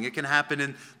counseling. It can happen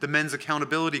in the men's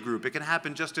accountability group. It can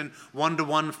happen just in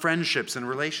one-to-one friendships and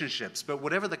relationships. But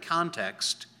whatever the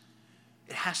context,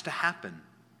 it has to happen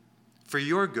for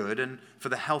your good and for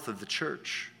the health of the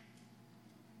church.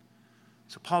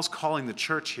 So Paul's calling the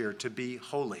church here to be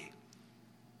holy.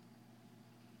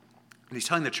 And he's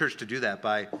telling the church to do that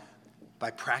by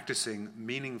practicing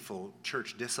meaningful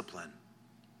church discipline.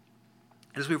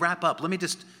 As we wrap up, let me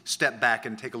just step back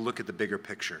and take a look at the bigger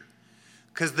picture.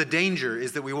 Because the danger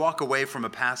is that we walk away from a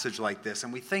passage like this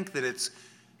and we think that it's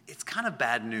kind of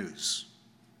bad news.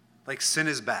 Like sin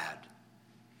is bad.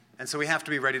 And so we have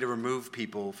to be ready to remove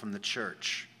people from the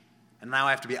church. And now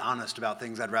I have to be honest about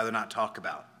things I'd rather not talk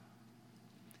about.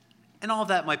 And all of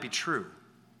that might be true.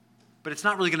 But it's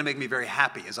not really going to make me very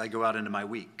happy as I go out into my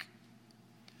week.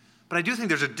 But I do think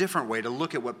there's a different way to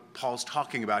look at what Paul's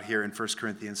talking about here in 1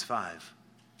 Corinthians 5.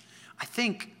 I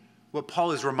think what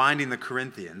Paul is reminding the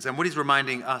Corinthians and what he's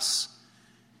reminding us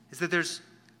is that there's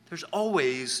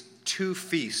always two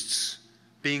feasts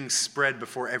being spread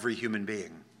before every human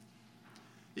being.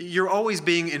 You're always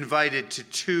being invited to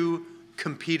two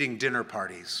competing dinner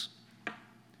parties.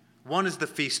 One is the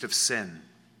feast of sin.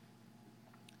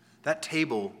 That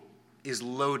table is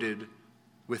loaded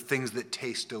with things that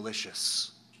taste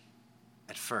delicious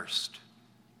at first.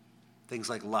 Things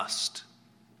like lust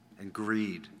and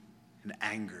greed and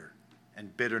anger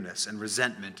and bitterness and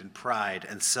resentment and pride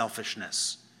and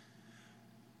selfishness.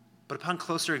 But upon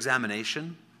closer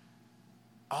examination,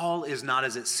 all is not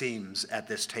as it seems at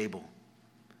this table.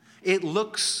 It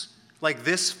looks like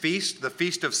this feast, the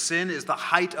feast of sin, is the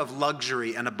height of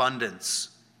luxury and abundance.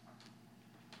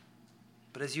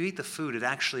 But as you eat the food, it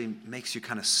actually makes you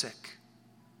kind of sick.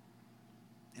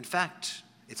 In fact,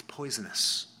 it's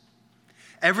poisonous.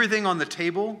 Everything on the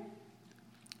table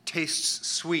tastes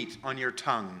sweet on your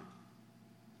tongue.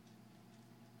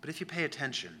 But if you pay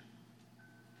attention,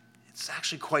 it's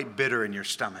actually quite bitter in your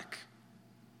stomach.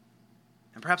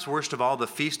 And perhaps worst of all, the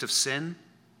feast of sin,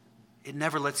 it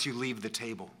never lets you leave the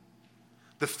table.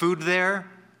 The food there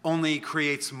only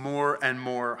creates more and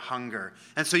more hunger.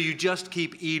 And so you just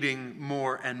keep eating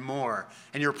more and more.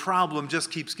 And your problem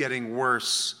just keeps getting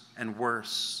worse and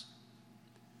worse.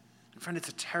 And friend, it's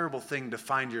a terrible thing to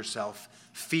find yourself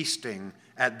feasting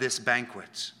at this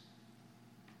banquet.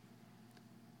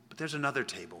 But there's another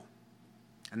table.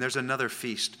 And there's another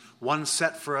feast. One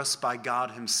set for us by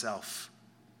God himself.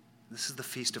 This is the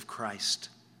feast of Christ.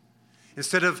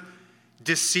 Instead of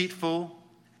deceitful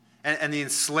and the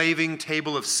enslaving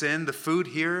table of sin, the food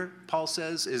here, Paul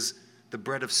says, is the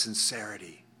bread of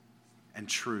sincerity and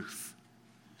truth.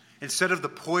 Instead of the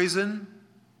poison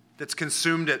that's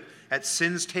consumed at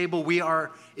sin's table, we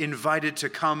are invited to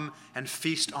come and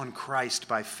feast on Christ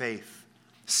by faith,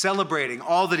 celebrating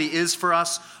all that he is for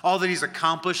us, all that he's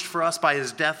accomplished for us by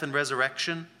his death and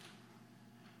resurrection.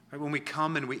 Right, when we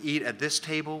come and we eat at this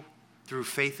table through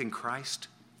faith in Christ,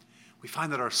 we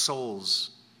find that our souls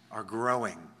are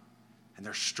growing and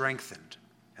they're strengthened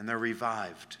and they're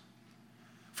revived.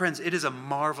 Friends, it is a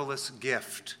marvelous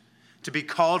gift to be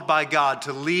called by God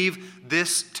to leave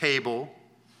this table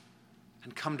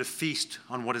and come to feast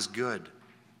on what is good,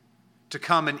 to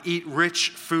come and eat rich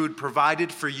food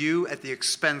provided for you at the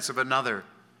expense of another.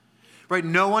 Right?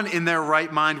 No one in their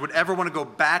right mind would ever want to go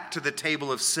back to the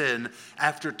table of sin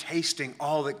after tasting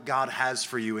all that God has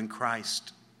for you in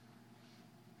Christ.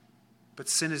 But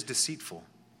sin is deceitful,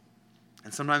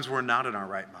 and sometimes we're not in our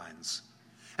right minds.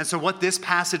 And so what this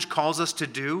passage calls us to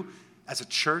do as a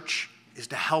church is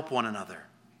to help one another.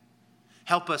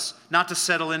 Help us not to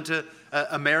settle into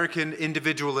American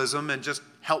individualism and just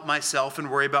help myself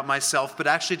and worry about myself, but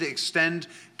actually to extend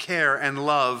care and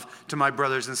love to my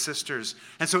brothers and sisters.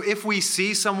 And so if we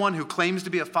see someone who claims to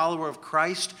be a follower of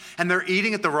Christ and they're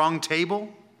eating at the wrong table,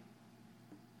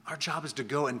 our job is to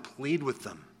go and plead with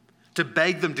them, to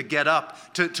beg them to get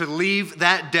up, to leave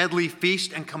that deadly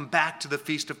feast and come back to the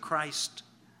feast of Christ.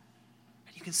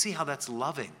 And you can see how that's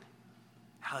loving,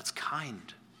 how it's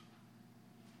kind.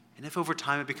 And if over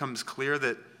time it becomes clear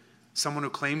that someone who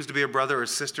claims to be a brother or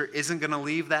sister isn't going to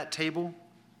leave that table,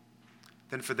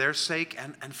 then for their sake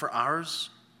and for ours,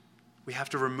 we have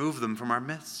to remove them from our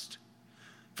midst.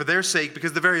 For their sake,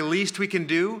 because the very least we can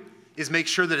do is make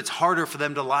sure that it's harder for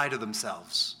them to lie to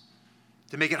themselves,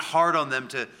 to make it hard on them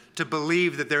to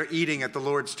believe that they're eating at the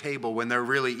Lord's table when they're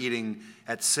really eating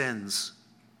at sin's.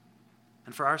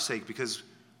 And for our sake, because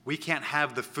we can't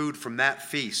have the food from that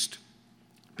feast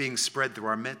being spread through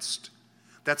our midst.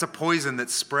 That's a poison that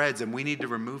spreads, and we need to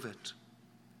remove it.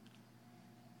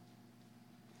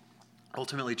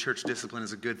 Ultimately, church discipline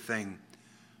is a good thing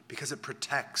because it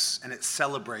protects and it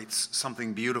celebrates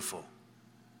something beautiful.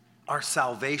 Our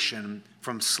salvation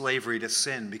from slavery to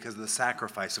sin because of the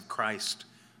sacrifice of Christ,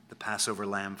 the Passover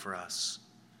lamb for us.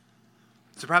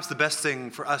 So perhaps the best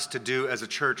thing for us to do as a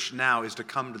church now is to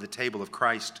come to the table of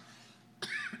Christ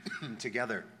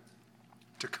together,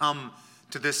 to come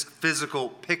to this physical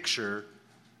picture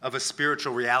of a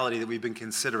spiritual reality that we've been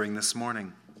considering this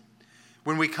morning.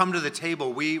 When we come to the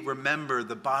table, we remember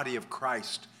the body of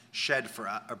Christ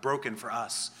broken for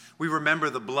us. We remember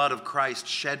the blood of Christ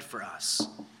shed for us.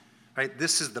 Right?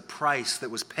 This is the price that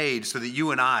was paid so that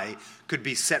you and I could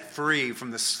be set free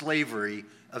from the slavery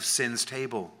of sin's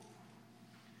table.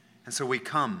 And so we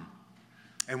come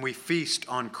and we feast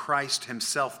on Christ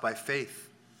himself by faith,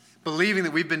 believing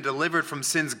that we've been delivered from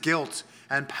sin's guilt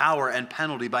and power and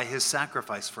penalty by his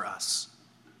sacrifice for us.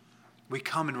 We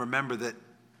come and remember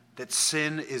that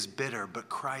sin is bitter, but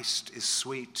Christ is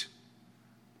sweet.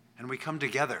 And we come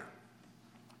together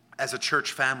as a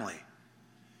church family.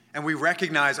 And we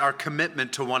recognize our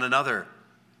commitment to one another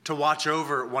to watch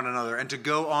over one another, and to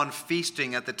go on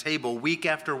feasting at the table week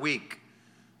after week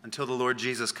until the Lord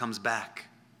Jesus comes back,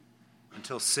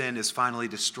 until sin is finally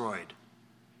destroyed,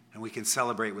 and we can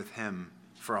celebrate with him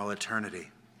for all eternity.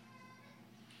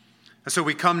 And so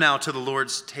we come now to the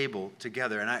Lord's table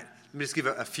together, and let me just give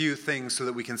a few things so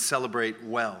that we can celebrate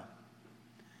well.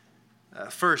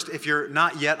 First, if you're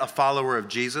not yet a follower of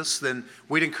Jesus, then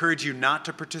we'd encourage you not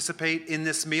to participate in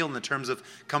this meal in the terms of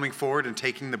coming forward and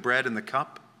taking the bread and the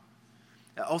cup.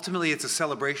 Ultimately, it's a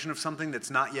celebration of something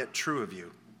that's not yet true of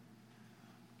you.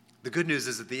 The good news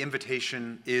is that the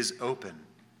invitation is open,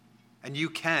 and you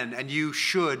can and you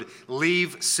should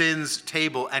leave sin's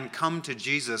table and come to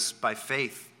Jesus by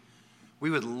faith. We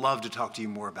would love to talk to you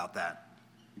more about that.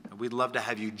 We'd love to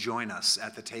have you join us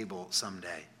at the table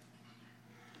someday.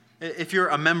 If you're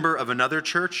a member of another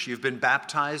church, you've been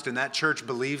baptized, and that church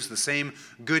believes the same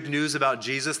good news about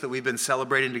Jesus that we've been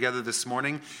celebrating together this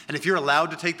morning, and if you're allowed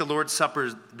to take the Lord's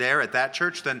Supper there at that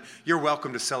church, then you're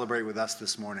welcome to celebrate with us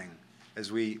this morning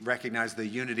as we recognize the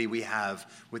unity we have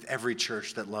with every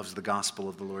church that loves the gospel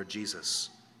of the Lord Jesus.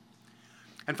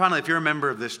 And finally, if you're a member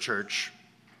of this church,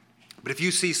 but if you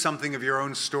see something of your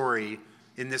own story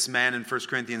in this man in 1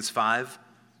 Corinthians 5,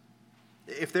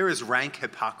 if there is rank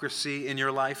hypocrisy in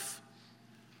your life,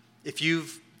 if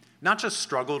you've not just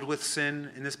struggled with sin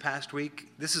in this past week,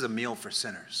 this is a meal for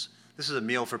sinners. This is a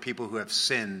meal for people who have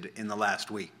sinned in the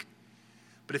last week.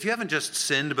 But if you haven't just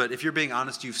sinned, but if you're being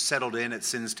honest, you've settled in at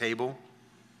sin's table,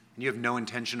 and you have no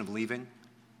intention of leaving,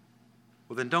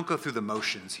 well, then don't go through the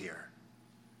motions here.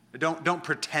 Don't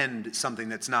pretend something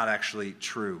that's not actually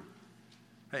true.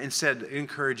 Instead, I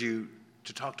encourage you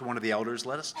to talk to one of the elders.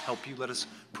 Let us help you. Let us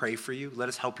pray for you. Let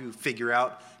us help you figure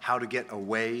out how to get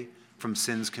away from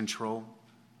sin's control.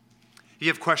 If you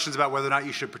have questions about whether or not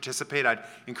you should participate, I'd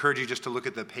encourage you just to look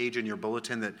at the page in your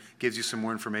bulletin that gives you some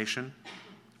more information.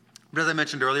 But as I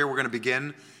mentioned earlier, we're going to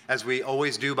begin, as we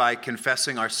always do, by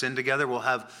confessing our sin together. We'll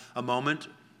have a moment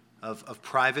of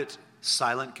private,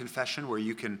 silent confession where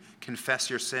you can confess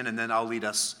your sin, and then I'll lead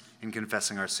us in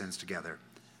confessing our sins together.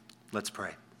 Let's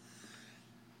pray.